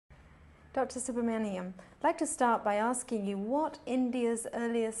Dr. Subrahmanyam, I'd like to start by asking you what India's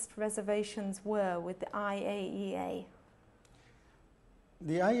earliest reservations were with the IAEA.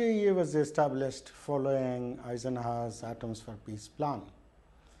 The IAEA was established following Eisenhower's Atoms for Peace plan.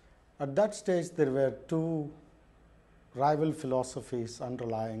 At that stage, there were two rival philosophies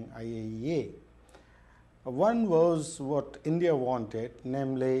underlying IAEA. One was what India wanted,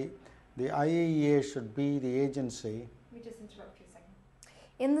 namely the IAEA should be the agency. Let me just interrupt you a second.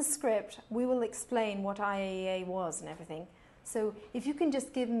 In the script, we will explain what IAEA was and everything. So if you can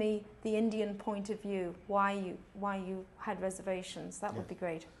just give me the Indian point of view, why you had reservations, that would be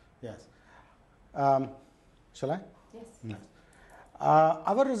great. Yes. Shall I? Yes. Yes.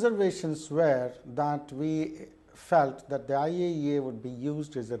 Our reservations were that we felt that the IAEA would be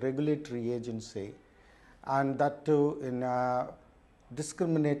used as a regulatory agency, and that too in a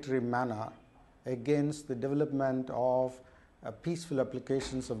discriminatory manner against the development of peaceful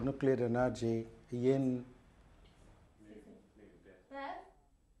applications of nuclear energy in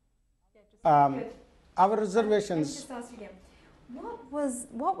our reservations. Let me just ask you again.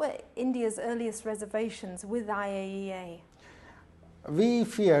 What were India's earliest reservations with IAEA? We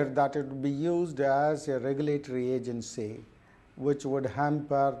feared that it would be used as a regulatory agency which would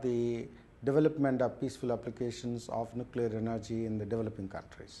hamper the development of peaceful applications of nuclear energy in the developing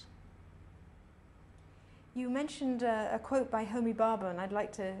countries. You mentioned a quote by Homi Bhabha, and I'd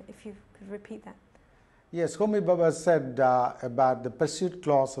like to, if you could repeat that. Yes, Homi Bhabha said about the pursuit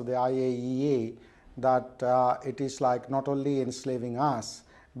clause of the IAEA that it is like not only enslaving us,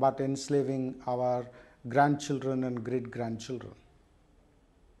 but enslaving our grandchildren and great-grandchildren.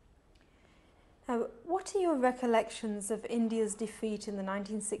 What are your recollections of India's defeat in the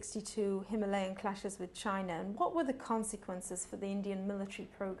 1962 Himalayan clashes with China, and what were the consequences for the Indian military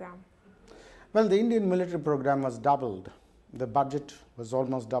program? Well, the Indian military program was doubled. The budget was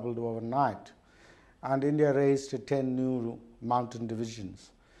almost doubled overnight, and India raised 10 new mountain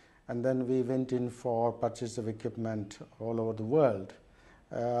divisions. And then we went in for purchase of equipment all over the world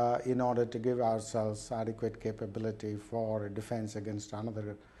in order to give ourselves adequate capability for defense against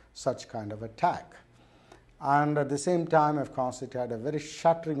another such kind of attack. And at the same time, of course, it had a very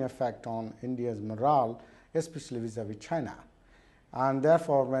shattering effect on India's morale, especially vis-a-vis China. And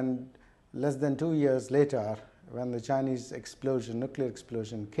therefore, when less than 2 years later, when the Chinese nuclear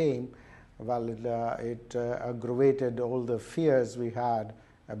explosion came, well, it aggravated all the fears we had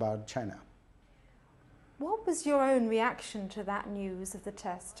about China. What was your own reaction to that news of the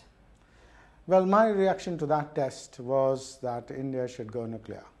test? Well, my reaction to that test was that India should go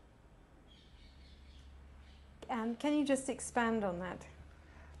nuclear. Can you just expand on that?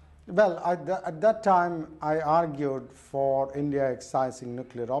 Well, at that time, I argued for India exercising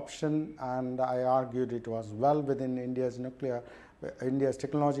nuclear option, and I argued it was well within India's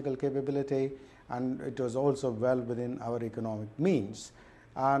technological capability, and it was also well within our economic means.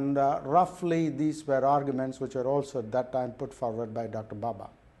 And roughly, these were arguments which were also at that time put forward by Dr. Bhabha.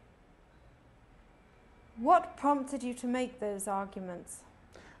 What prompted you to make those arguments?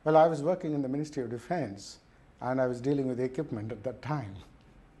 Well, I was working in the Ministry of Defense, and I was dealing with equipment at that time.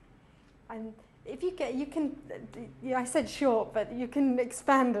 And if you can, I said short, but you can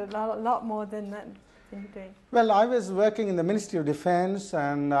expand a lot more than that you're doing. Well, I was working in the Ministry of Defense,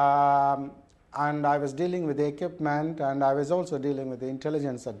 and I was dealing with the equipment, and I was also dealing with the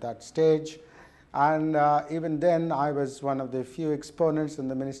intelligence at that stage. And even then, I was one of the few exponents in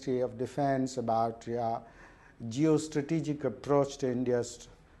the Ministry of Defense about geostrategic approach to India's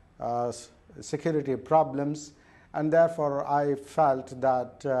security problems. And therefore, I felt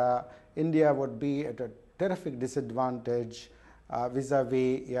that India would be at a terrific disadvantage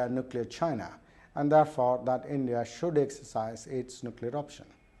vis-a-vis nuclear China, and therefore that India should exercise its nuclear option.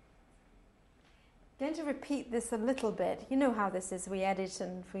 I'm going to repeat this a little bit. You know how this is. We edit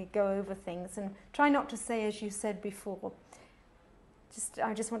and we go over things, and try not to say as you said before.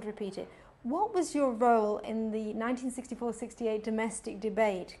 I just want to repeat it. What was your role in the 1964-68 domestic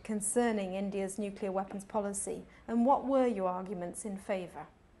debate concerning India's nuclear weapons policy, and what were your arguments in favour?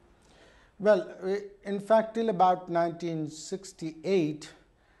 Well, in fact, till about 1968,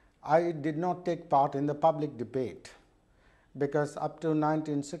 I did not take part in the public debate, because up to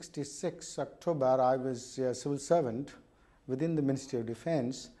 1966 October, I was a civil servant within the Ministry of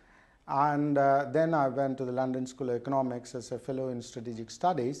Defense, and then I went to the London School of Economics as a fellow in strategic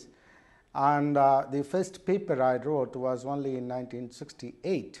studies. And the first paper I wrote was only in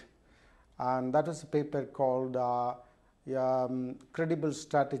 1968, and that was a paper called Credible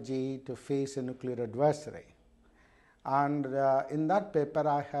Strategy to Face a Nuclear Adversary. And in that paper,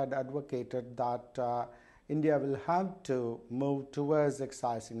 I had advocated that India will have to move towards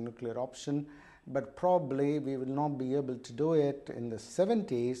exercising nuclear option, but probably we will not be able to do it in the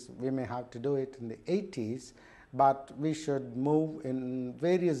 70s. We may have to do it in the 80s, but we should move in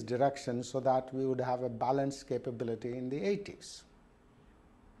various directions so that we would have a balanced capability in the 80s.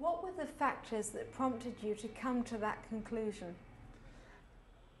 What were the factors that prompted you to come to that conclusion?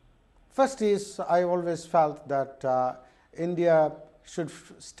 First is, I always felt that India should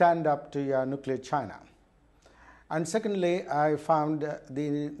stand up to nuclear China. And secondly, I found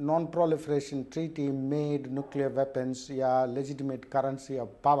the Non-proliferation treaty made nuclear weapons a legitimate currency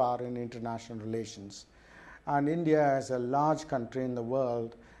of power in international relations. And India, as a large country in the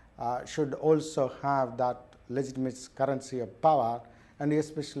world, should also have that legitimate currency of power, and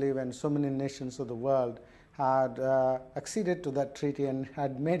especially when so many nations of the world had acceded to that treaty and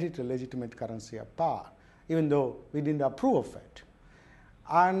had made it a legitimate currency of power, even though we didn't approve of it.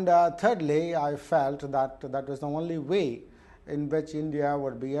 And thirdly, I felt that that was the only way in which India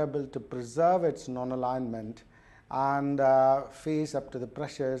would be able to preserve its non-alignment and face up to the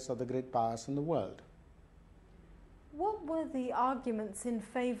pressures of the great powers in the world. What were the arguments in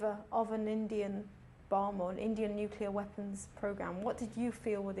favour of an Indian bomb or an Indian nuclear weapons program? What did you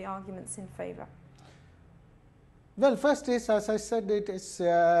feel were the arguments in favour? Well, first is, as I said, it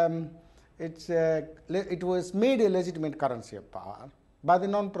was made a legitimate currency of power by the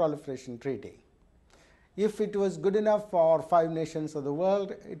Non-proliferation treaty. If it was good enough for 5 nations of the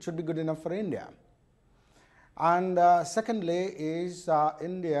world, it should be good enough for India. And secondly is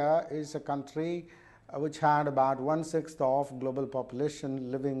India is a country which had about 1/6 of global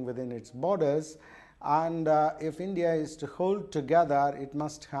population living within its borders, and if India is to hold together, it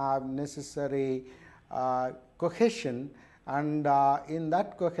must have necessary cohesion, and in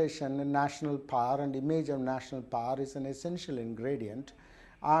that cohesion, national power and image of national power is an essential ingredient.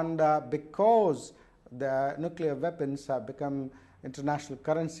 And because the nuclear weapons have become international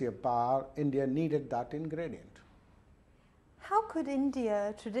currency of power, India needed that ingredient. How could India,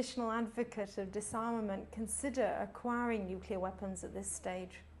 a traditional advocate of disarmament, consider acquiring nuclear weapons at this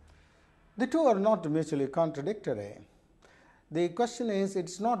stage? The two are not mutually contradictory. The question is,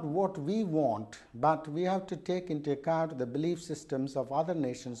 it's not what we want, but we have to take into account the belief systems of other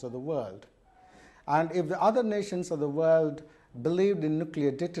nations of the world. And if the other nations of the world believed in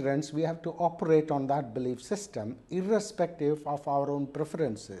nuclear deterrence, we have to operate on that belief system, irrespective of our own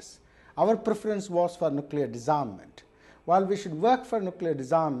preferences. Our preference was for nuclear disarmament. While we should work for nuclear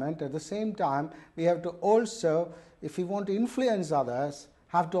disarmament, at the same time, we have to also, if we want to influence others,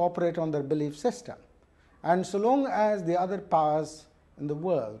 have to operate on their belief system. And so long as the other powers in the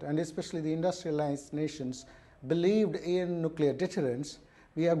world, and especially the industrialized nations, believed in nuclear deterrence,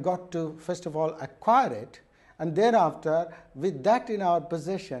 we have got to, first of all, acquire it, and thereafter, with that in our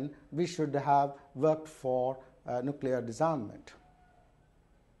possession, we should have worked for nuclear disarmament.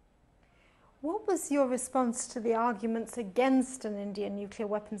 What was your response to the arguments against an Indian nuclear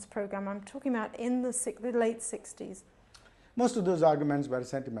weapons program? I'm talking about in the late 60s. Most of those arguments were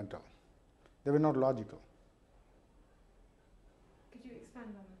sentimental. They were not logical. Could you expand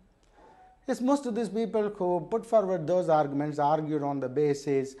on that? Yes, most of these people who put forward those arguments argued on the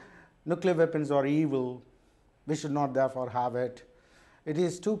basis nuclear weapons are evil, we should not therefore have it, it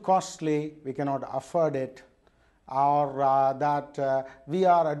is too costly, we cannot afford it, or that we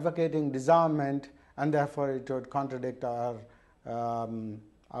are advocating disarmament and therefore it would contradict our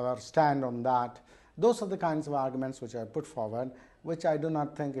stand on that. Those are the kinds of arguments which I put forward, which I do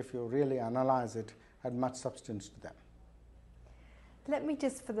not think, if you really analyze it, had much substance to them. Let me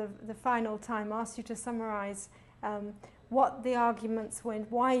just, for the final time, ask you to summarize what the arguments were,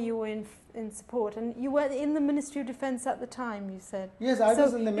 why you were in support. And you were in the Ministry of Defence at the time, you said. Yes, I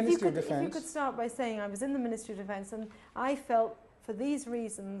was in the Ministry of Defence. If you could start by saying, I was in the Ministry of Defence and I felt for these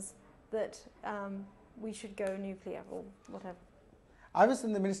reasons that we should go nuclear or whatever. I was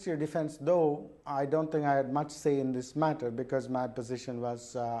in the Ministry of Defence, though I don't think I had much say in this matter because my position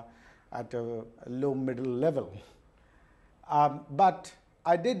was at a low middle level. But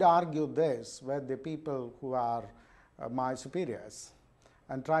I did argue this with the people who are my superiors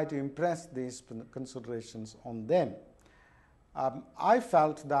and try to impress these considerations on them. I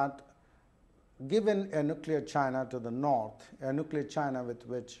felt that given a nuclear China to the north, a nuclear China with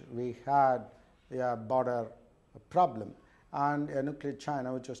which we had a border problem, and a nuclear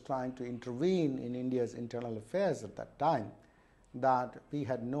China which was trying to intervene in India's internal affairs at that time, that we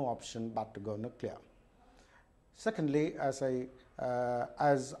had no option but to go nuclear. Secondly,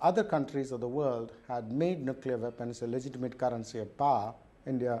 as other countries of the world had made nuclear weapons a legitimate currency of power,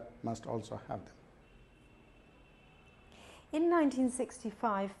 India must also have them. In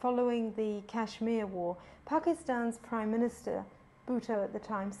 1965, following the Kashmir War, Pakistan's Prime Minister, Bhutto at the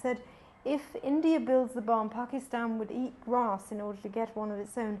time, said if India builds the bomb, Pakistan would eat grass in order to get one of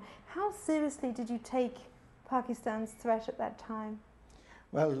its own. How seriously did you take Pakistan's threat at that time?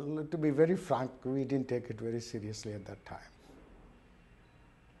 Well, to be very frank, we didn't take it very seriously at that time.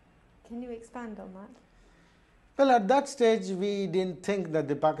 Can you expand on that? Well, at that stage, we didn't think that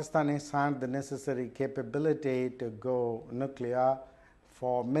the Pakistanis had the necessary capability to go nuclear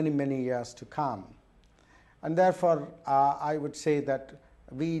for many, many years to come. And therefore, I would say that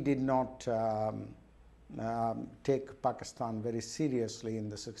we did not take Pakistan very seriously in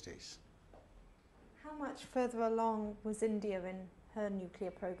the 60s. How much further along was India in her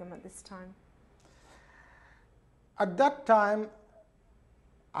nuclear program at this time? At that time,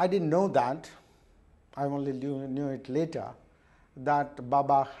 I didn't know that. I only knew it later, that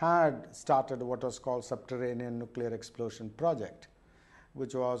Baba had started what was called Subterranean Nuclear Explosion Project,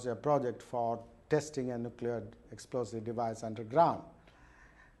 which was a project for testing a nuclear explosive device underground.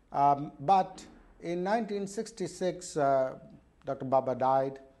 But in 1966, Dr. Baba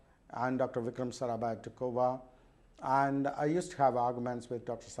died and Dr. Vikram Sarabhai took over. And I used to have arguments with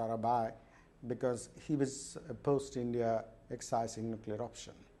Dr. Sarabhai because he was opposed to India excising nuclear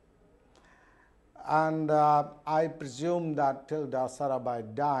option. And I presume that till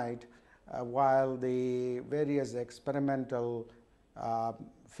Sarabhai died, while the various experimental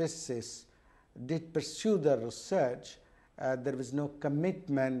physicists did pursue the research, there was no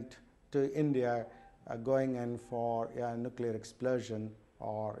commitment to India going in for a nuclear explosion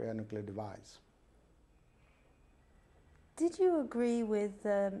or a nuclear device. Did you agree with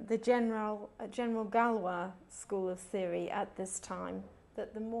the General Galois school of theory at this time,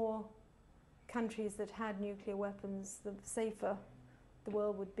 that the more countries that had nuclear weapons, the safer the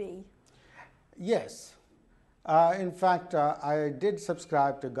world would be? Yes. In fact, I did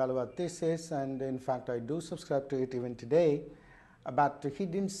subscribe to Galois thesis, and in fact I do subscribe to it even today, but he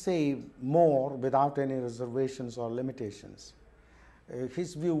didn't say more without any reservations or limitations.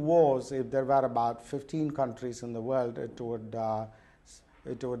 His view was if there were about 15 countries in the world, it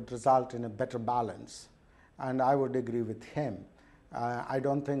would result in a better balance, and I would agree with him. I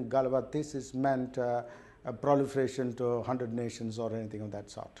don't think Galois thesis meant a proliferation to 100 nations or anything of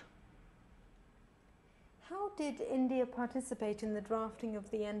that sort. How did India participate in the drafting of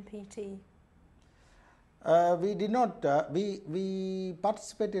the NPT? We did not. We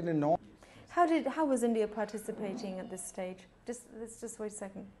participated in all. How was India participating at this stage? Let's just wait a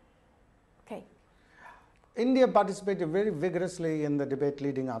second. Okay. India participated very vigorously in the debate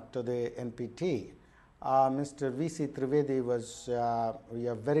leading up to the NPT. Mr. V.C. Trivedi was a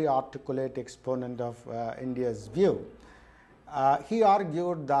very articulate exponent of India's view. He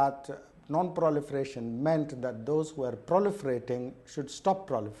argued that non-proliferation meant that those who are proliferating should stop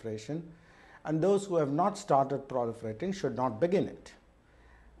proliferation, and those who have not started proliferating should not begin it.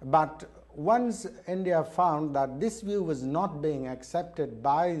 But once India found that this view was not being accepted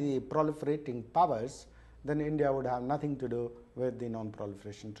by the proliferating powers, then India would have nothing to do with the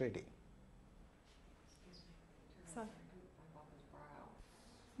Non-Proliferation Treaty.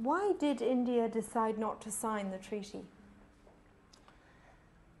 Why did India decide not to sign the treaty?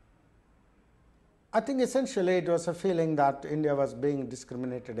 I think essentially it was a feeling that India was being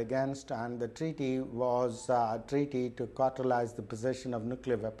discriminated against, and the treaty was a treaty to cartelize the possession of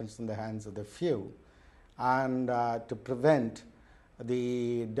nuclear weapons in the hands of the few, and to prevent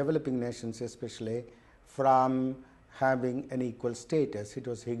the developing nations especially from having an equal status. It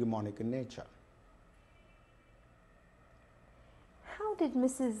was hegemonic in nature. How did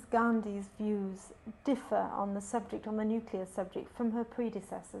Mrs. Gandhi's views differ on the subject, on the nuclear subject, from her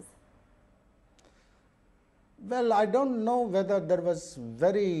predecessors? Well, I don't know whether there was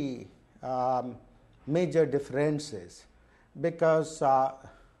very major differences, because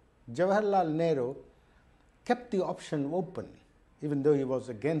Jawaharlal Nehru kept the option open, even though he was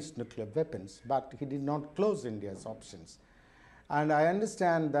against nuclear weapons, but he did not close India's options. And I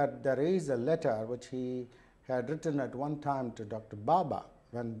understand that there is a letter which he had written at one time to Dr. Baba.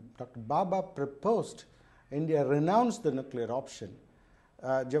 When Dr. Baba proposed India renounce the nuclear option,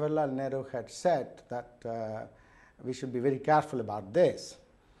 Jawaharlal Nehru had said that we should be very careful about this.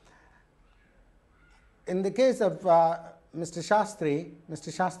 In the case of Mr.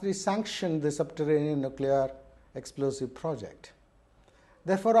 Shastri sanctioned the subterranean nuclear explosive project.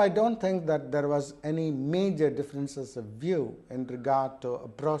 Therefore, I don't think that there was any major differences of view in regard to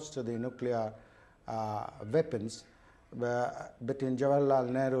approach to the nuclear weapons between Jawaharlal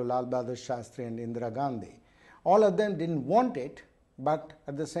Nehru, Lal Bahadur Shastri and Indira Gandhi. All of them didn't want it, but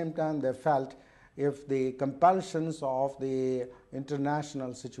at the same time they felt if the compulsions of the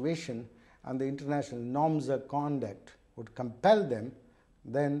international situation and the international norms of conduct would compel them,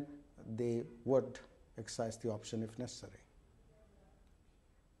 then they would exercise the option if necessary. I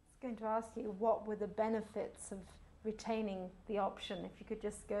was going to ask you, what were the benefits of retaining the option? If you could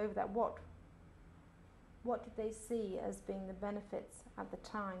just go over that, what did they see as being the benefits at the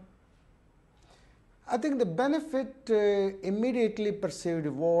time? I think the benefit immediately perceived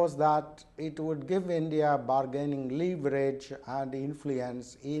was that it would give India bargaining leverage and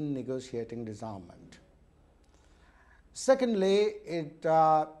influence in negotiating disarmament. Secondly,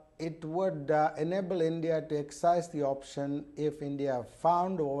 it would enable India to exercise the option if India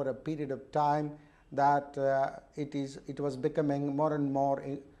found over a period of time that it was becoming more and more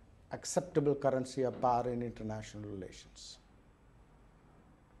acceptable currency of power in international relations.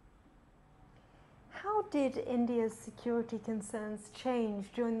 How did India's security concerns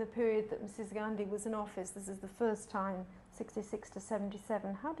change during the period that Mrs. Gandhi was in office? This is the first time, 66 to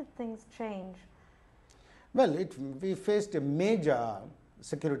 77. How did things change? Well, we faced a major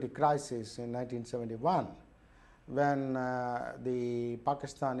security crisis in 1971 when the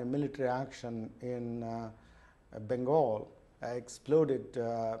Pakistani military action in Bengal exploded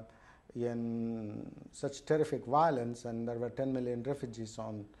in such terrific violence, and there were 10 million refugees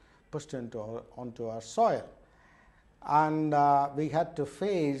pushed onto our soil. And we had to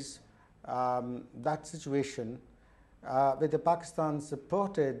face that situation with Pakistan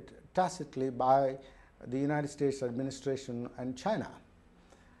supported tacitly by the United States administration and China.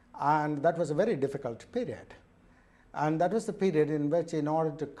 And that was a very difficult period. And that was the period in which, in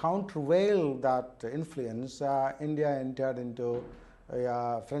order to countervail that influence, India entered into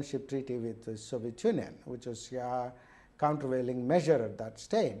a friendship treaty with the Soviet Union, which was a countervailing measure at that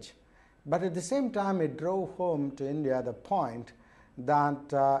stage. But at the same time, it drove home to India the point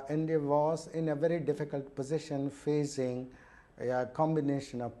that India was in a very difficult position facing a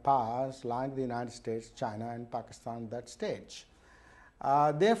combination of powers like the United States, China, and Pakistan at that stage.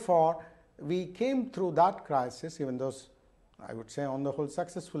 Therefore, we came through that crisis, even though I would say on the whole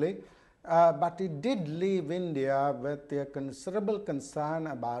successfully, but it did leave India with a considerable concern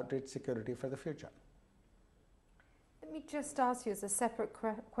about its security for the future. Let me just ask you as a separate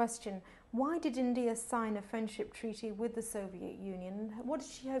question, why did India sign a friendship treaty with the Soviet Union? What did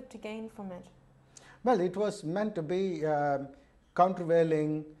she hope to gain from it? Well, it was meant to be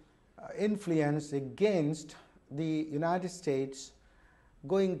countervailing influence against the United States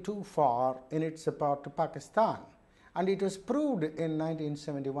going too far in its support to Pakistan. And it was proved in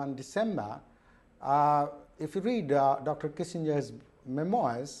 1971 December. If you read Dr. Kissinger's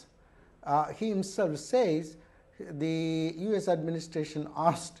memoirs, he himself says the US administration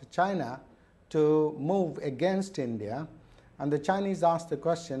asked China to move against India, and the Chinese asked the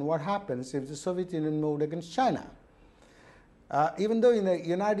question, what happens if the Soviet Union moved against China? Even though the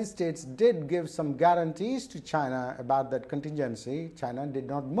United States did give some guarantees to China about that contingency, China did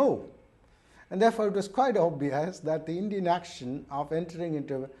not move. And therefore, it was quite obvious that the Indian action of entering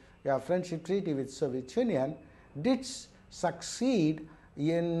into a friendship treaty with the Soviet Union did succeed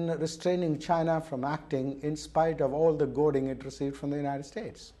in restraining China from acting in spite of all the goading it received from the United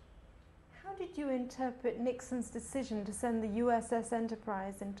States. How did you interpret Nixon's decision to send the USS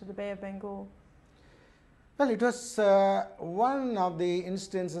Enterprise into the Bay of Bengal? Well, it was one of the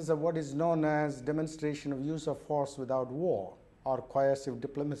instances of what is known as demonstration of use of force without war, or coercive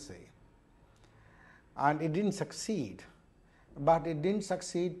diplomacy. And it didn't succeed. But it didn't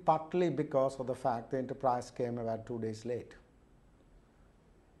succeed partly because of the fact the Enterprise came about 2 days late.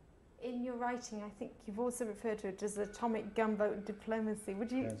 In your writing, I think you've also referred to it as atomic gunboat diplomacy.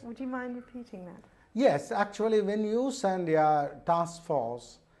 Would you mind repeating that? Yes, actually, when you send a task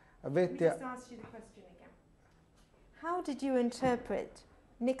force with Let me just ask you the question again. How did you interpret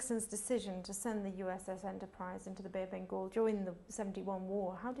Nixon's decision to send the USS Enterprise into the Bay of Bengal during the 71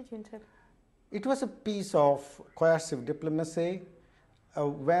 war? How did you interpret it? It was a piece of coercive diplomacy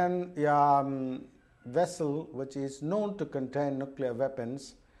when a vessel which is known to contain nuclear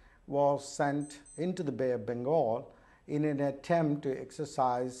weapons was sent into the Bay of Bengal in an attempt to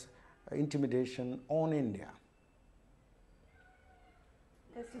exercise intimidation on India.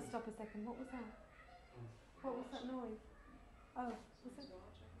 Let's just stop a second. What was that? What was that noise? Oh, was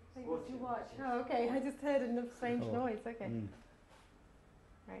it? It was your watch. Oh, okay. I just heard a strange noise. Okay.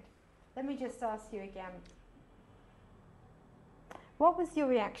 Right. Let me just ask you again. What was your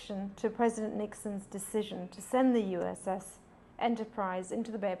reaction to President Nixon's decision to send the USS Enterprise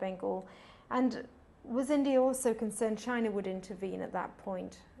into the Bay of Bengal? And was India also concerned China would intervene at that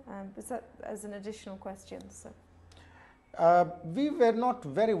point? Was that as an additional question? So. We were not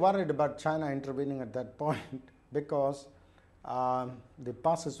very worried about China intervening at that point because the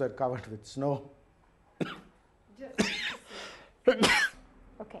passes were covered with snow.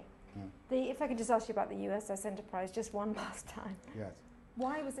 Okay. If I could just ask you about the USS Enterprise just one last time. Yes.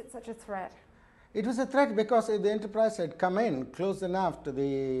 Why was it such a threat? It was a threat because if the Enterprise had come in close enough to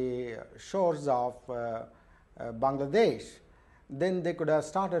the shores of Bangladesh, then they could have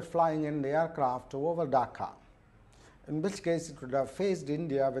started flying in the aircraft over Dhaka, in which case it would have faced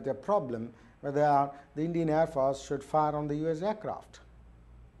India with a problem whether the Indian Air Force should fire on the US aircraft.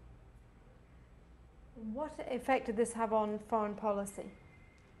 What effect did this have on foreign policy?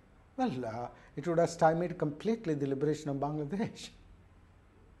 Well, it would have stymied completely the liberation of Bangladesh.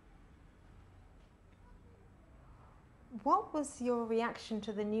 What was your reaction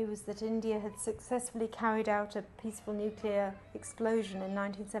to the news that India had successfully carried out a peaceful nuclear explosion in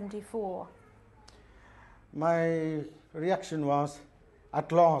 1974? My reaction was,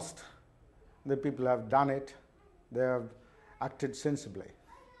 at last, the people have done it. They have acted sensibly.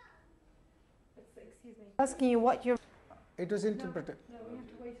 Excuse me. Asking you what your... It was interpreted. No, we have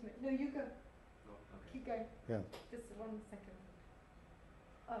to wait a minute. No, you go. Keep going. Yeah. Just 1 second.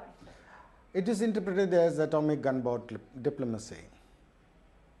 All right. It is interpreted as atomic gunboat diplomacy.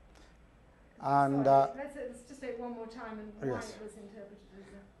 And let's just say it one more time and why yes. it was interpreted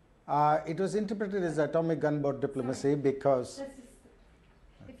as it was interpreted as atomic gunboat diplomacy because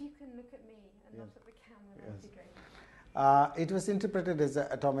if you can look at me and not at the camera, that would be great. it was interpreted as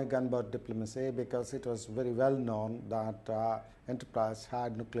atomic gunboat diplomacy because it was very well known that Enterprise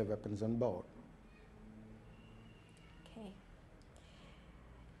had nuclear weapons on board. Okay.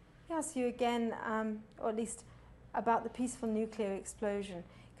 I ask you again, or at least about the peaceful nuclear explosion.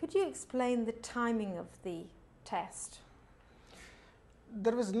 Could you explain the timing of the test?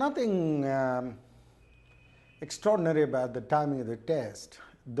 There was nothing extraordinary about the timing of the test,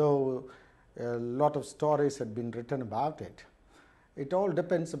 though a lot of stories had been written about it. It all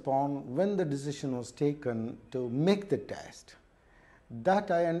depends upon when the decision was taken to make the test.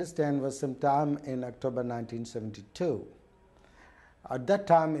 That, I understand, was sometime in October 1972. At that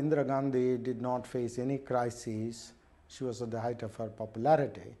time, Indira Gandhi did not face any crises. She was at the height of her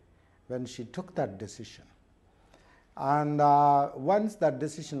popularity when she took that decision. And once that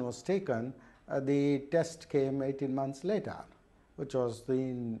decision was taken, the test came 18 months later, which was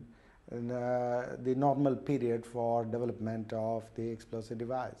the normal period for development of the explosive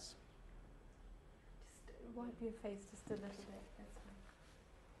device. Just wipe your face just a little bit, that's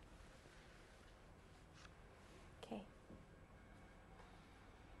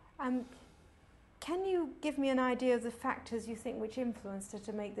fine. Okay. Can you give me an idea of the factors you think which influenced her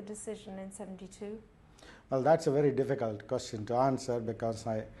to make the decision in 72? Well, that's a very difficult question to answer because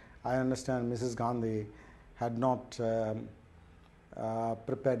I understand Mrs. Gandhi had not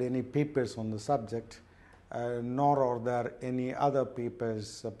prepared any papers on the subject, nor are there any other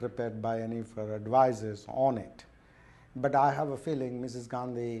papers prepared by any of her advisors on it. But I have a feeling Mrs.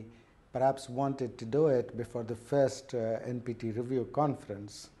 Gandhi perhaps wanted to do it before the first NPT review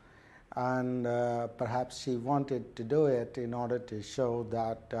conference. And perhaps she wanted to do it in order to show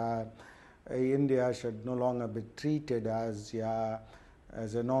that India should no longer be treated as a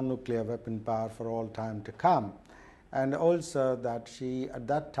non-nuclear weapon power for all time to come. And also that she, at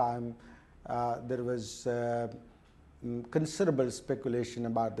that time, there was considerable speculation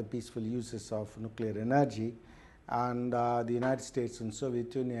about the peaceful uses of nuclear energy, and the United States and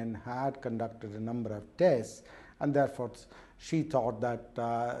Soviet Union had conducted a number of tests, and therefore she thought that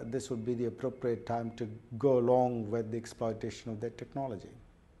this would be the appropriate time to go along with the exploitation of that technology.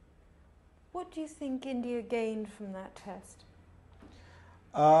 What do you think India gained from that test?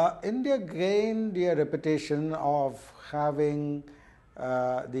 India gained a reputation of having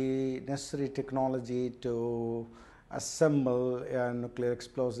the necessary technology to assemble a nuclear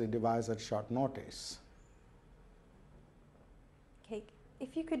explosive device at short notice. Okay,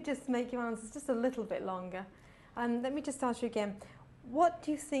 if you could just make your answers just a little bit longer. Let me just ask you again, what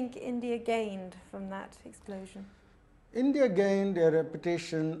do you think India gained from that explosion? India gained a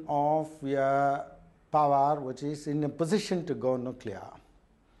reputation of a power which is in a position to go nuclear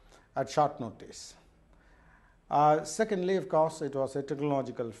at short notice. Secondly, of course, it was a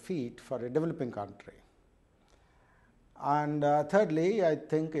technological feat for a developing country. And thirdly, I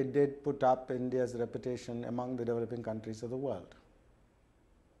think it did put up India's reputation among the developing countries of the world.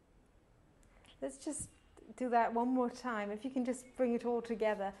 Let's just do that one more time. If you can just bring it all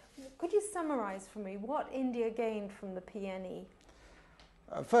together. Could you summarize for me what India gained from the PNE?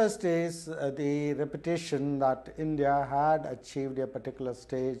 First is the reputation that India had achieved a particular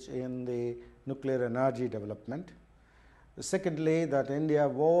stage in the nuclear energy development. Secondly, that India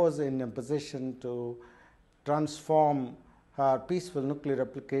was in a position to transform her peaceful nuclear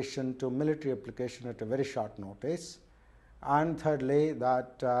application to military application at a very short notice. And thirdly,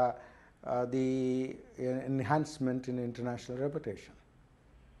 that the enhancement in international reputation.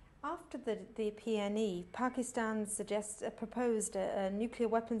 After the PNE, Pakistan proposed a nuclear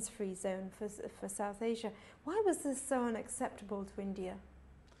weapons-free zone for South Asia. Why was this so unacceptable to India?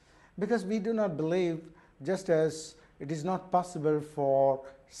 Because we do not believe, just as it is not possible for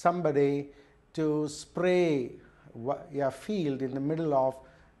somebody to spray a field in the middle of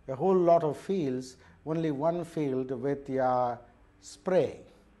a whole lot of fields, only one field with a spray.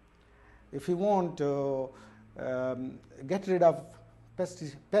 If you want to get rid of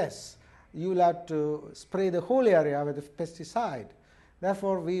pests, you will have to spray the whole area with a pesticide.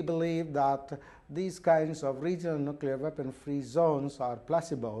 Therefore, we believe that these kinds of regional nuclear weapon-free zones are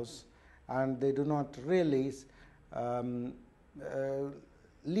placebos, and they do not really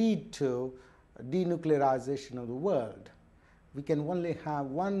lead to denuclearization of the world. We can only have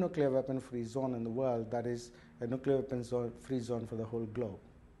one nuclear weapon-free zone in the world, that is a nuclear weapon-free zone for the whole globe.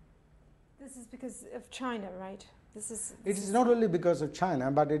 This is because of China, right? It is not only because of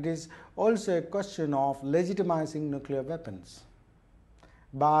China, but it is also a question of legitimizing nuclear weapons.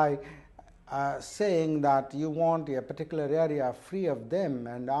 By saying that you want a particular area free of them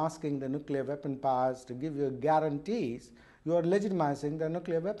and asking the nuclear weapon powers to give you guarantees, you are legitimizing the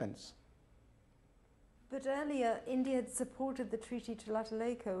nuclear weapons. But earlier, India had supported the Treaty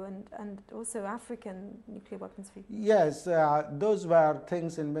Tlatelolco and also African nuclear weapons free. Yes, those were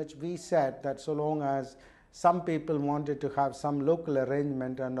things in which we said that so long as some people wanted to have some local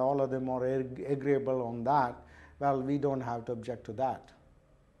arrangement and all of them are agreeable on that, well, we don't have to object to that.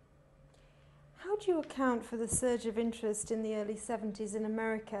 How do you account for the surge of interest in the early 70s in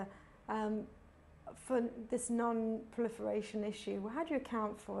America for this non-proliferation issue? How do you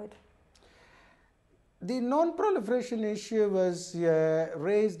account for it? The non-proliferation issue was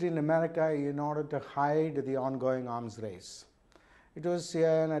raised in America in order to hide the ongoing arms race. It was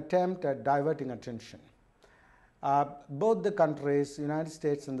an attempt at diverting attention. Both the countries, United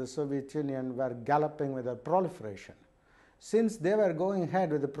States and the Soviet Union, were galloping with their proliferation. Since they were going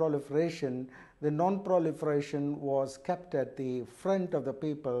ahead with the proliferation, the non-proliferation was kept at the front of the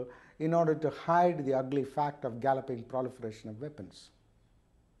people in order to hide the ugly fact of galloping proliferation of weapons.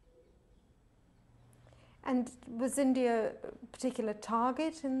 And was India a particular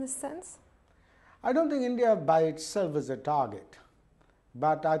target in this sense? I don't think India by itself is a target,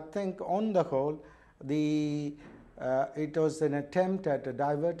 but I think on the whole, it was an attempt at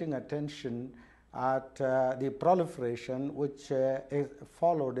diverting attention at the proliferation which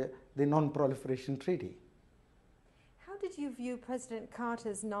followed the non-proliferation treaty. How did you view President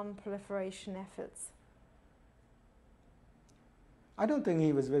Carter's non-proliferation efforts? I don't think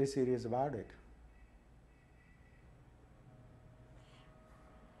he was very serious about it.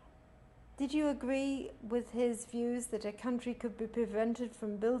 Did you agree with his views that a country could be prevented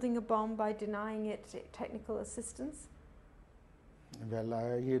from building a bomb by denying it technical assistance?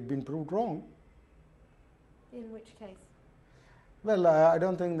 Well, he had been proved wrong. In which case? Well, I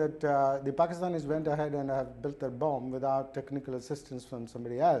don't think that the Pakistanis went ahead and have built their bomb without technical assistance from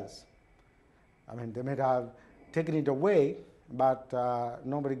somebody else. I mean, they may have taken it away, but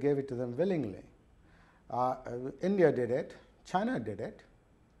nobody gave it to them willingly. India did it. China did it.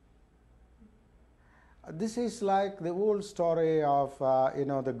 This is like the old story of,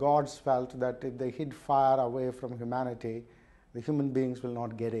 the gods felt that if they hid fire away from humanity, the human beings will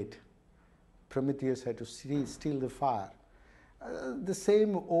not get it. Prometheus had to steal the fire. The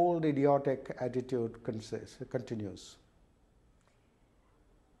same old idiotic attitude continues.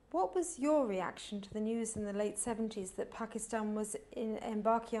 What was your reaction to the news in the late 70s that Pakistan was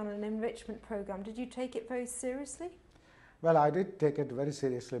embarking on an enrichment program? Did you take it very seriously? Well, I did take it very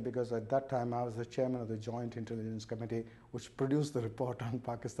seriously because at that time I was the chairman of the Joint Intelligence Committee which produced the report on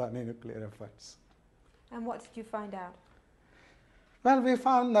Pakistani nuclear efforts. And what did you find out? Well, we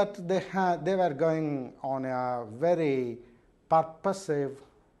found that they were going on a very purposive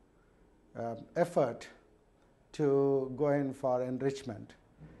effort to go in for enrichment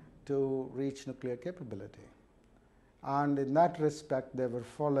to reach nuclear capability. And in that respect, they were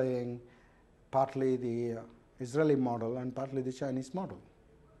following partly the Israeli model and partly the Chinese model.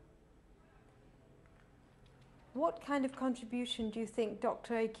 What kind of contribution do you think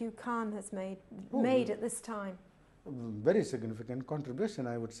Dr. A.Q. Khan has made at this time? Very significant contribution,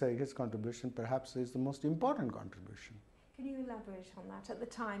 I would say. His contribution perhaps is the most important contribution. Can you elaborate on that at the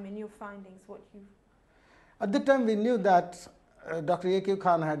time in your findings? At the time we knew that Dr. A.Q.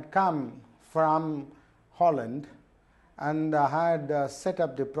 Khan had come from Holland and had set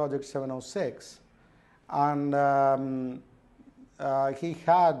up the Project 706, and he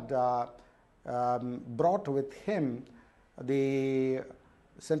had brought with him the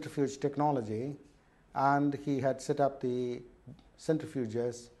centrifuge technology, and he had set up the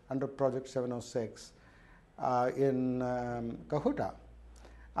centrifuges under Project 706 in Kahuta.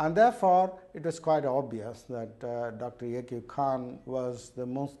 And therefore, it was quite obvious that Dr. Yaqub Khan was the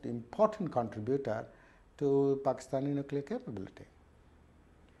most important contributor to Pakistani nuclear capability.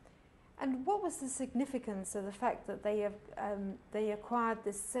 And what was the significance of the fact that they acquired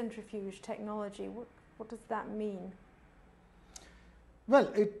this centrifuge technology? What does that mean?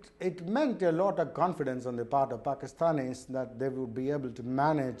 Well, it meant a lot of confidence on the part of Pakistanis that they would be able to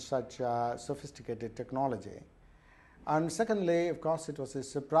manage such sophisticated technology. And secondly, of course, it was a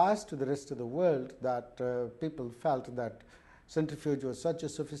surprise to the rest of the world that people felt that centrifuge was such a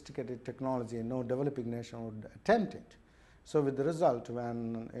sophisticated technology, no developing nation would attempt it. So with the result,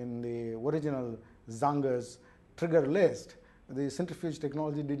 when in the original Zanger's trigger list, the centrifuge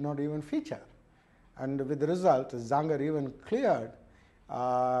technology did not even feature. And with the result, Zanger even cleared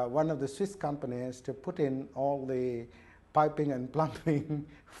one of the Swiss companies to put in all the piping and plumbing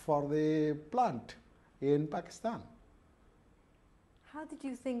for the plant in Pakistan. How did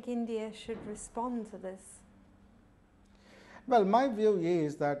you think India should respond to this? Well, my view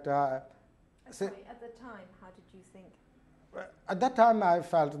is that... Sorry, at the time, how did you think? At that time, I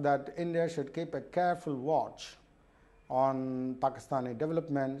felt that India should keep a careful watch on Pakistani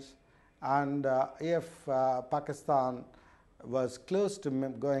developments, and if Pakistan was close to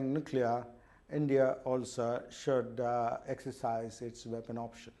going nuclear, India also should exercise its weapon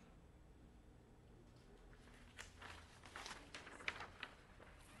option.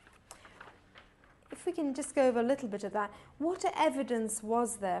 If we can just go over a little bit of that, what evidence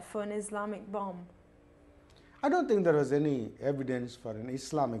was there for an Islamic bomb? I don't think there was any evidence for an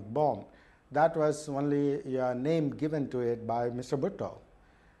Islamic bomb. That was only a name given to it by Mr. Bhutto.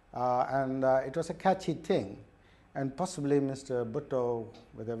 And it was a catchy thing. And possibly Mr. Bhutto,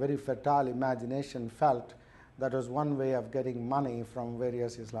 with a very fertile imagination, felt that was one way of getting money from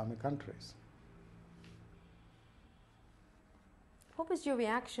various Islamic countries. What was your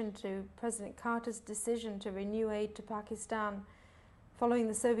reaction to President Carter's decision to renew aid to Pakistan following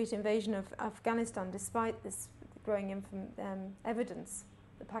the Soviet invasion of Afghanistan, despite this growing evidence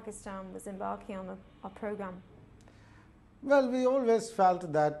that Pakistan was embarking on a program? Well, we always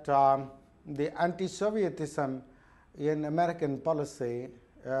felt that the anti-Sovietism in American policy,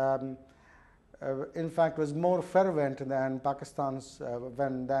 in fact, was more fervent than Pakistan's,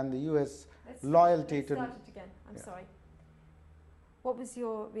 than the U.S. loyalty to... Let's start it again. I'm sorry. What was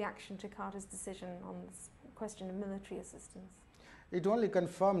your reaction to Carter's decision on this question of military assistance? It only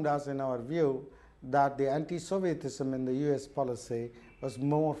confirmed us in our view that the anti-Sovietism in the U.S. policy was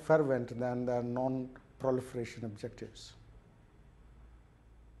more fervent than their non-proliferation objectives.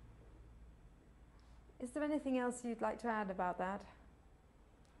 Is there anything else you'd like to add about that?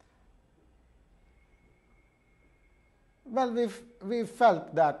 Well, we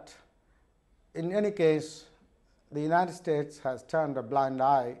felt that in any case, the United States has turned a blind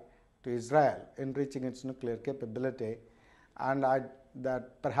eye to Israel in reaching its nuclear capability, and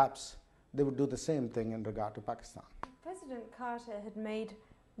that perhaps they would do the same thing in regard to Pakistan. President Carter had made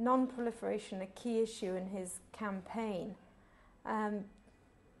non-proliferation a key issue in his campaign.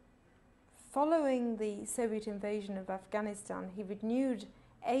 Following the Soviet invasion of Afghanistan, he renewed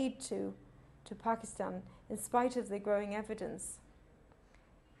aid to Pakistan in spite of the growing evidence.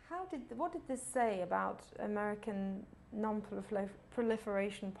 What did this say about American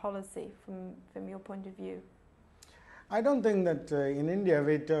non-proliferation policy from your point of view? I don't think that in India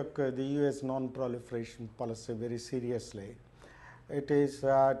we took the US non-proliferation policy very seriously. It is,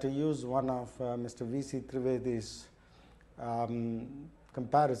 to use one of Mr. V.C. Trivedi's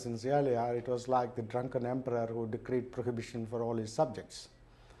comparisons earlier, it was like the drunken emperor who decreed prohibition for all his subjects.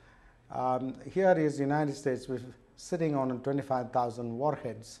 Here is the United States sitting on 25,000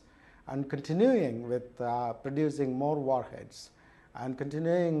 warheads and continuing with producing more warheads and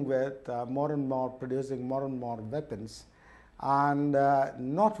continuing with more and more producing more and more weapons, and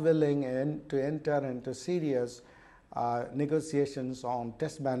not willing to enter into serious negotiations on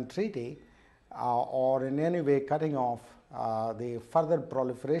test ban treaty or in any way cutting off the further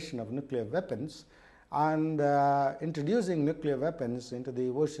proliferation of nuclear weapons and introducing nuclear weapons into the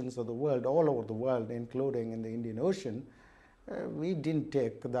oceans of the world, all over the world, including in the Indian Ocean. We didn't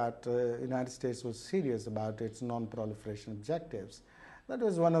take that United States was serious about its non-proliferation objectives. That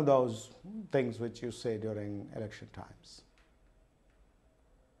was one of those things which you say during election times.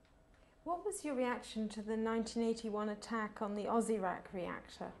 What was your reaction to the 1981 attack on the Osirak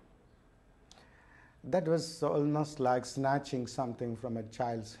reactor? That was almost like snatching something from a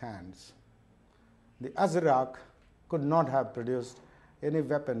child's hands. The Osirak could not have produced any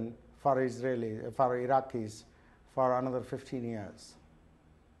weapon for Iraqis for another 15 years.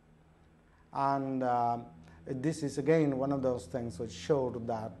 And this is again one of those things which showed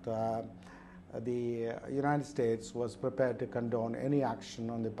that the United States was prepared to condone any action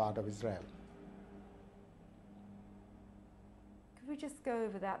on the part of Israel. Could we just go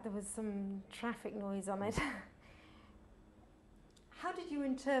over that? There was some traffic noise on it. How did you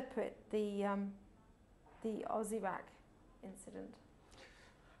interpret the Osirak incident?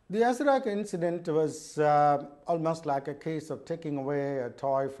 The Osirak incident was almost like a case of taking away a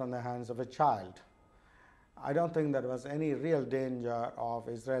toy from the hands of a child. I don't think there was any real danger of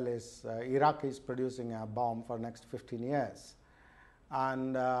Iraqis producing a bomb for the next 15 years.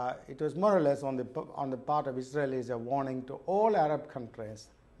 And it was more or less on the part of Israelis a warning to all Arab countries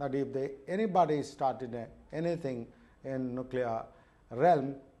that if anybody started anything in nuclear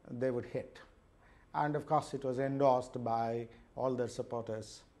realm, they would hit. And of course it was endorsed by all their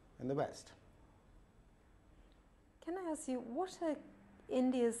supporters in the West. Can I ask you, what are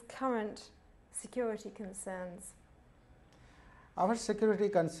India's current security concerns? Our security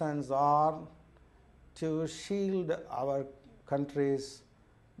concerns are to shield our country's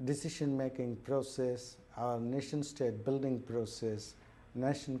decision-making process, our nation-state building process,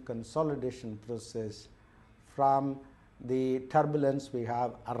 nation consolidation process from the turbulence we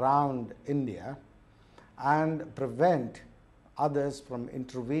have around India, and prevent others from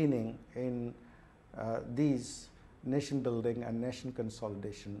intervening in these nation-building and nation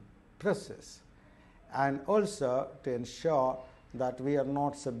consolidation process, and also to ensure that we are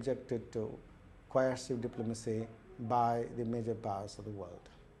not subjected to coercive diplomacy by the major powers of the world.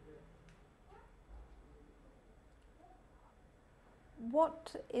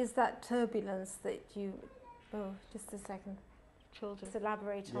 What is that turbulence that you... Oh, just a second. Children,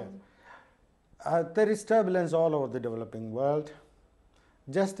 elaborate on. There is turbulence all over the developing world,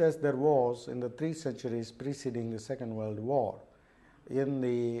 just as there was in the 3 centuries preceding the Second World War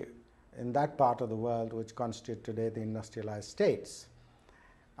in that part of the world which constitute today the industrialized states.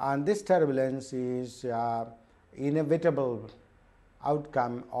 And this turbulence is inevitable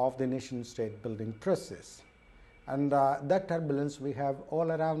outcome of the nation-state building process. And that turbulence we have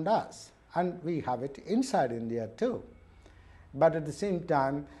all around us, and we have it inside India too. But at the same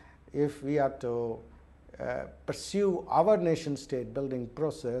time, if we are to pursue our nation-state building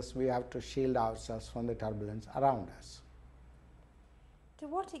process, we have to shield ourselves from the turbulence around us. To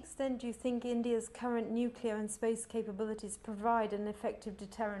what extent do you think India's current nuclear and space capabilities provide an effective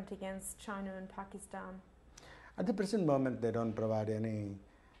deterrent against China and Pakistan? At the present moment, they don't provide any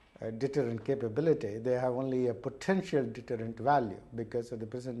deterrent capability. They have only a potential deterrent value, because at the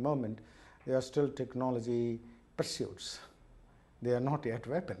present moment, they are still technology pursuits. They are not yet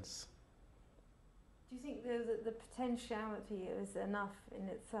weapons. Do you think the potentiality is enough in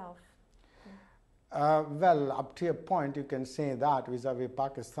itself? Well, up to a point you can say that vis-a-vis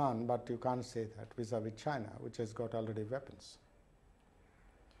Pakistan, but you can't say that vis-a-vis China, which has got already weapons.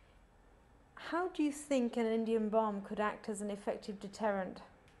 How do you think an Indian bomb could act as an effective deterrent?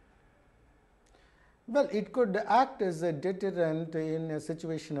 Well, it could act as a deterrent in a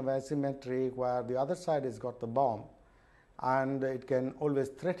situation of asymmetry where the other side has got the bomb, and it can always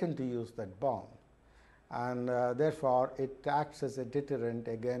threaten to use that bomb. And therefore, it acts as a deterrent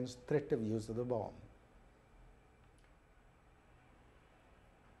against threat of use of the bomb.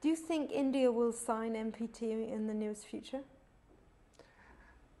 Do you think India will sign NPT in the nearest future?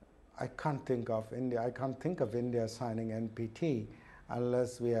 I can't think of India signing NPT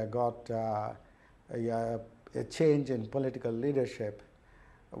unless we have got a change in political leadership,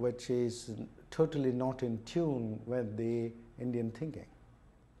 which is totally not in tune with the Indian thinking.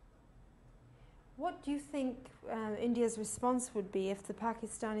 What do you think India's response would be if the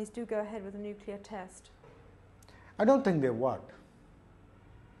Pakistanis do go ahead with a nuclear test? I don't think they would.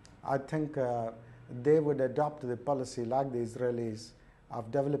 I think they would adopt the policy like the Israelis of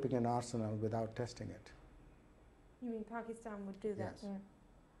developing an arsenal without testing it. You mean Pakistan would do that? Yes.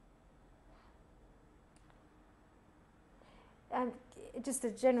 Yeah. And just a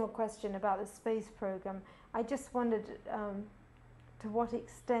general question about the space program. I just wondered to what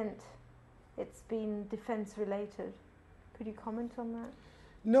extent it's been defense related. Could you comment on that?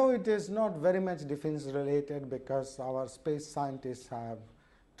 No, it is not very much defense related, because our space scientists have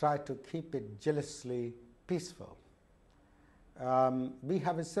tried to keep it jealously peaceful. We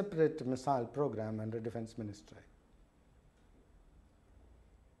have a separate missile program under Defense Ministry.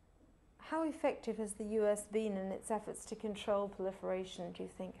 How effective has the US been in its efforts to control proliferation, do you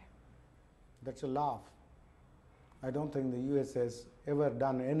think? That's a laugh. I don't think the US has ever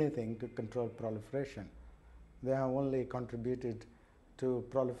done anything to control proliferation. They have only contributed to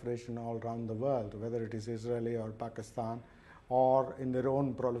proliferation all around the world, whether it is Israeli or Pakistan, or in their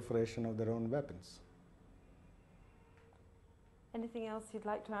own proliferation of their own weapons. Anything else you'd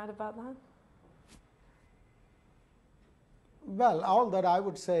like to add about that? Well, all that I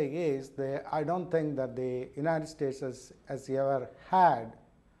would say is I don't think that the United States has ever had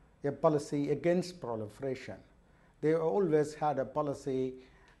a policy against proliferation. They always had a policy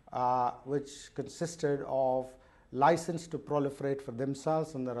which consisted of license to proliferate for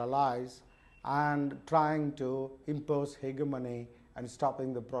themselves and their allies, and trying to impose hegemony and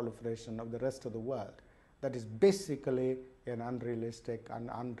stopping the proliferation of the rest of the world. That is basically an unrealistic and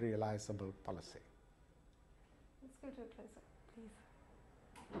unrealizable policy. Let's go to a close-up, please.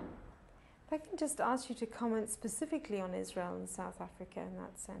 If I can just ask you to comment specifically on Israel and South Africa in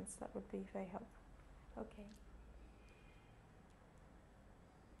that sense, that would be very helpful. Okay.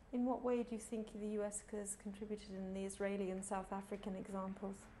 In what way do you think the US has contributed in the Israeli and South African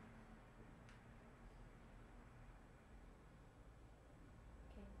examples?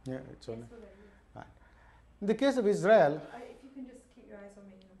 Yeah, it's only. Right. In the case of Israel, if you can just keep your eyes on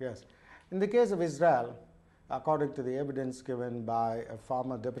me. Yes. In the case of Israel, according to the evidence given by a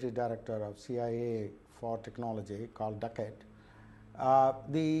former deputy director of CIA for technology called Duckett,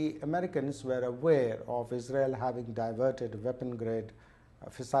 the Americans were aware of Israel having diverted weapon-grade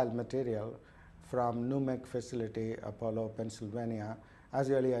fissile material from NUMEC facility, Apollo, Pennsylvania, as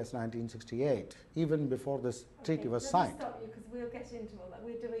early as 1968, even before this treaty was signed. Let me stop you because we'll get into all that.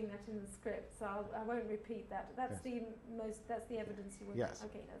 We're doing that in the script, so I won't repeat that. That's the evidence you want. Yes.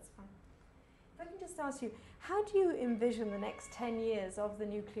 Okay, that's fine. If I can just ask you, how do you envision the next 10 years of the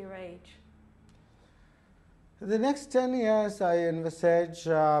nuclear age? The next 10 years, I envisage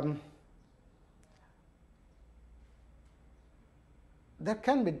there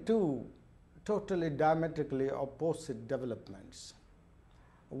can be two totally diametrically opposite developments.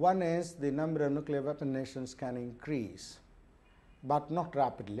 One is the number of nuclear weapon nations can increase, but not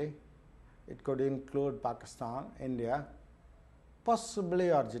rapidly. It could include Pakistan, India,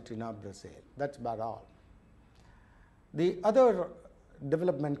 possibly Argentina, Brazil. That's about all. The other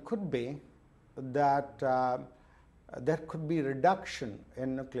development could be that there could be reduction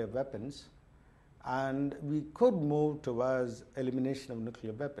in nuclear weapons, and we could move towards elimination of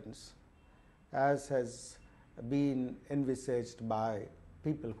nuclear weapons, as has been envisaged by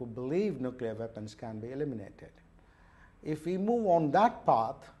people who believe nuclear weapons can be eliminated. If we move on that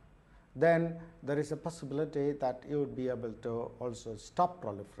path, then there is a possibility that you would be able to also stop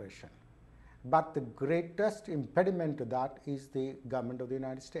proliferation. But the greatest impediment to that is the government of the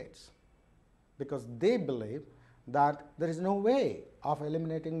United States, because they believe that there is no way of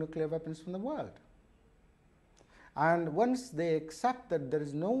eliminating nuclear weapons from the world. And once they accept that there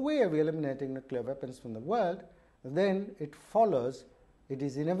is no way of eliminating nuclear weapons from the world, then it follows, it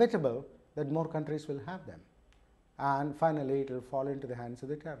is inevitable that more countries will have them. And finally, it will fall into the hands of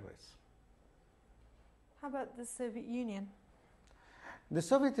the terrorists. How about the Soviet Union? The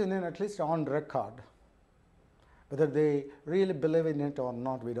Soviet Union, at least on record, whether they really believe in it or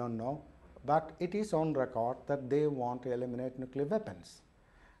not, we don't know, but it is on record that they want to eliminate nuclear weapons.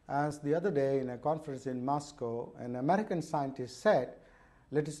 As the other day in a conference in Moscow, an American scientist said,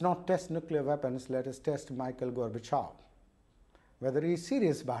 "Let us not test nuclear weapons, let us test Mikhail Gorbachev," whether he is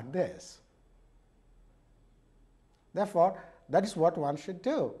serious about this. Therefore, that is what one should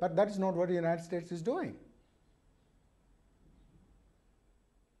do, but that is not what the United States is doing.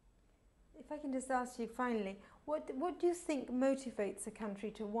 If I can just ask you finally, what do you think motivates a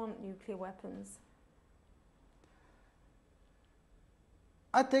country to want nuclear weapons?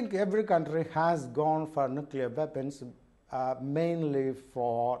 I think every country has gone for nuclear weapons mainly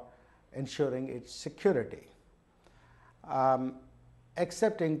for ensuring its security,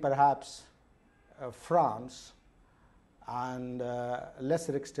 excepting perhaps France and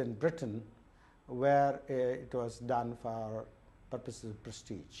lesser extent Britain, where it was done for purposes of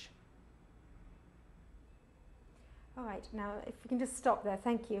prestige. All right, now if we can just stop there,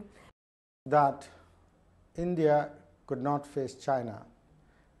 thank you. That India could not face China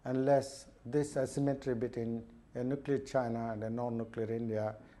unless this asymmetry between a nuclear China and a non-nuclear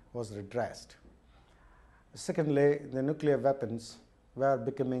India was redressed. Secondly, the nuclear weapons were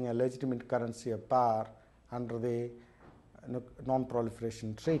becoming a legitimate currency of power under the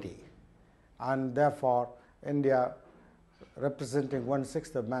Non-proliferation Treaty, and therefore India, representing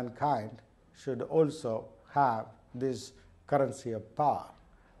 1/6 of mankind, should also have this currency of power.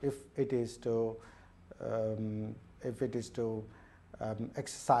 if it is to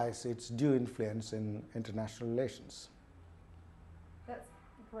exercise its due influence in international relations. That's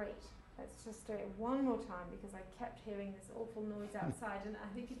great. Let's just do it one more time because I kept hearing this awful noise outside, and I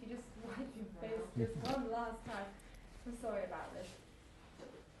think if you just wipe your face just one last time. I'm sorry about this.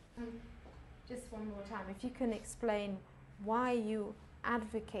 Just one more time. If you can explain why you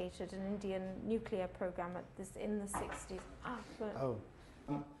advocated an Indian nuclear program in the 60s.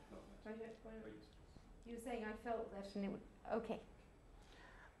 You were saying I felt that, and it would. Okay.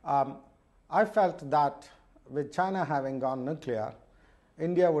 I felt that with China having gone nuclear,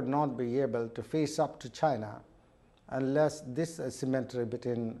 India would not be able to face up to China unless this asymmetry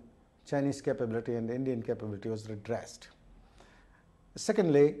between Chinese capability and Indian capability was redressed.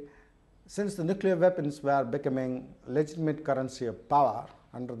 Secondly, since the nuclear weapons were becoming legitimate currency of power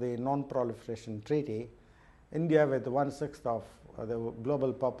under the Non-proliferation Treaty, India, with 1/6 of the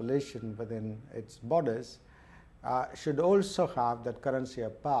global population within its borders, should also have that currency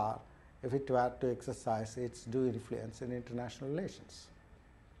of power if it were to exercise its due influence in international relations.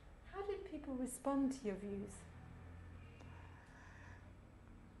 How did people respond to your views?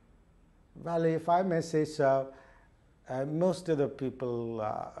 Well, if I may say so, most of the people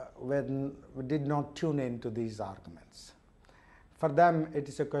did not tune into these arguments. For them, it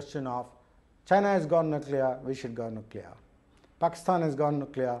is a question of China has gone nuclear, we should go nuclear. Pakistan has gone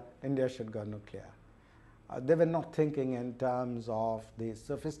nuclear, India should go nuclear. They were not thinking in terms of the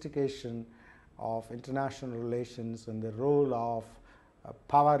sophistication of international relations and the role of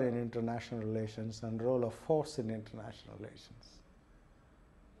power in international relations and role of force in international relations.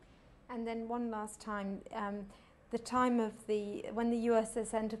 And then one last time, the time of when the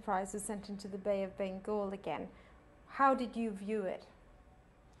USS Enterprise was sent into the Bay of Bengal again, how did you view it?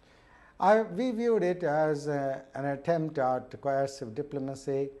 We viewed it as an attempt at coercive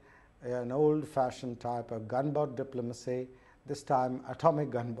diplomacy, an old-fashioned type of gunboat diplomacy, this time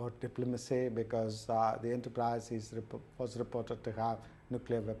atomic gunboat diplomacy, because the Enterprise was reported to have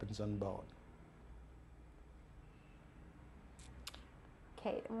nuclear weapons on board.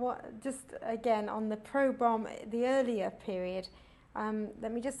 Okay, just again on the pro-bomb, the earlier period,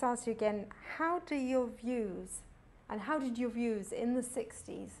 let me just ask you again, how did your views in the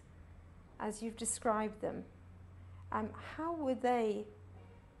 60s, as you've described them, how were they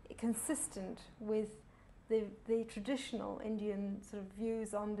consistent with the traditional Indian sort of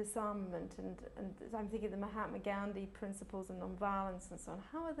views on disarmament, and I'm thinking of the Mahatma Gandhi principles of non-violence and so on.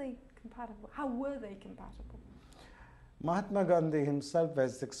 How are they compatible? How were they compatible? Mahatma Gandhi himself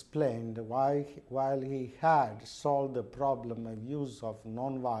has explained why, while he had solved the problem of use of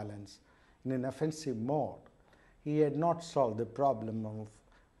non-violence in an offensive mode, he had not solved the problem of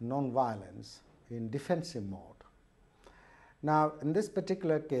non-violence in defensive mode. Now, in this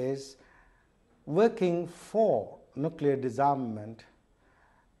particular case, working for nuclear disarmament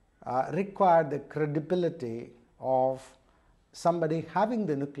required the credibility of somebody having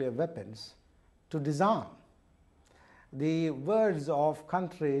the nuclear weapons to disarm. The words of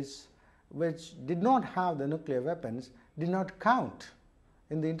countries which did not have the nuclear weapons did not count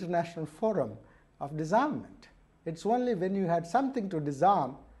in the international forum of disarmament. It's only when you had something to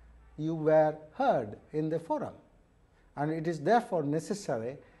disarm you were heard in the forum. And it is therefore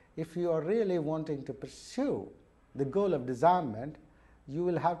necessary, if you are really wanting to pursue the goal of disarmament, you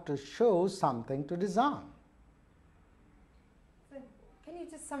will have to show something to disarm. So, can you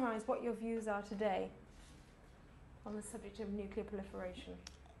just summarize what your views are today on the subject of nuclear proliferation?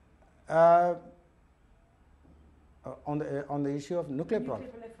 On the issue of nuclear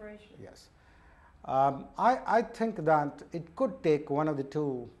proliferation. Yes. I think that it could take one of the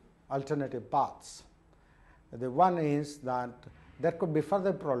two alternative paths. The one is that there could be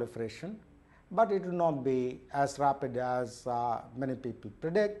further proliferation, but it will not be as rapid as many people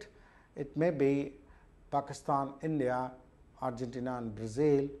predict. It may be Pakistan, India, Argentina and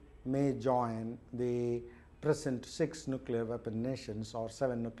Brazil may join the present 6 nuclear weapon nations or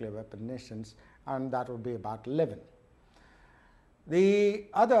 7 nuclear weapon nations, and that would be about 11. The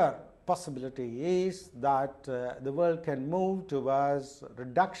other possibility is that the world can move towards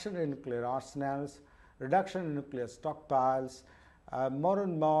reduction in nuclear arsenals, reduction in nuclear stockpiles, more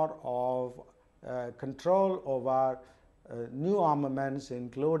and more of control over new armaments,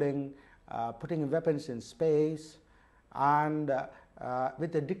 including putting weapons in space, and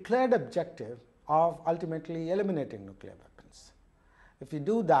with a declared objective of ultimately eliminating nuclear weapons. If you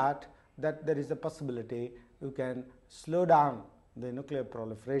do that, there is a possibility you can slow down the nuclear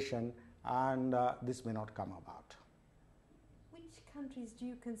proliferation, and this may not come about. Which countries do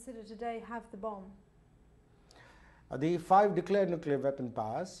you consider today have the bomb? The 5 declared nuclear weapon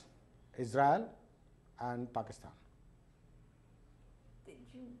powers, Israel and Pakistan. Do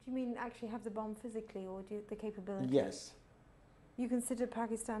you mean actually have the bomb physically, or the capability? Yes. You consider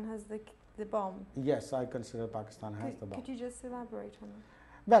Pakistan has the bomb? Yes, I consider Pakistan has the bomb. Could you just elaborate on that?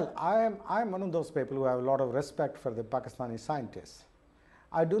 Well, I am one of those people who have a lot of respect for the Pakistani scientists.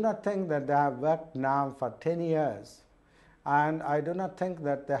 I do not think that they have worked now for 10 years, and I do not think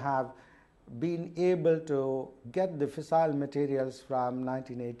that they have been able to get the fissile materials from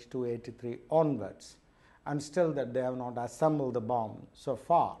 1982-83 onwards, and still that they have not assembled the bomb so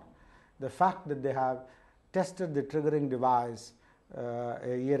far. The fact that they have tested the triggering device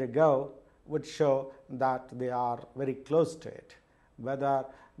a year ago would show that they are very close to it. Whether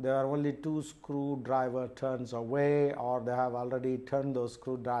there are only 2 screwdriver turns away or they have already turned those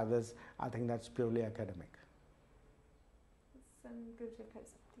screwdrivers, I think that's purely academic. Go to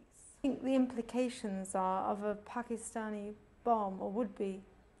close up, please. I think the implications are of a Pakistani bomb, or would be,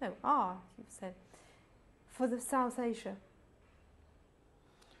 no, are, you've said, for the South Asia.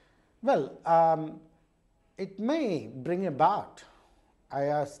 Well, it may bring about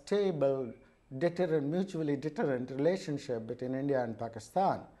a stable, mutually deterrent relationship between India and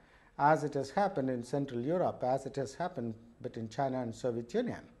Pakistan, as it has happened in Central Europe, as it has happened between China and Soviet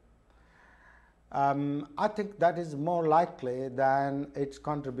Union. I think that is more likely than it's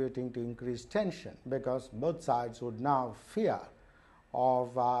contributing to increased tension, because both sides would now fear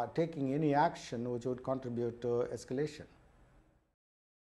of taking any action which would contribute to escalation.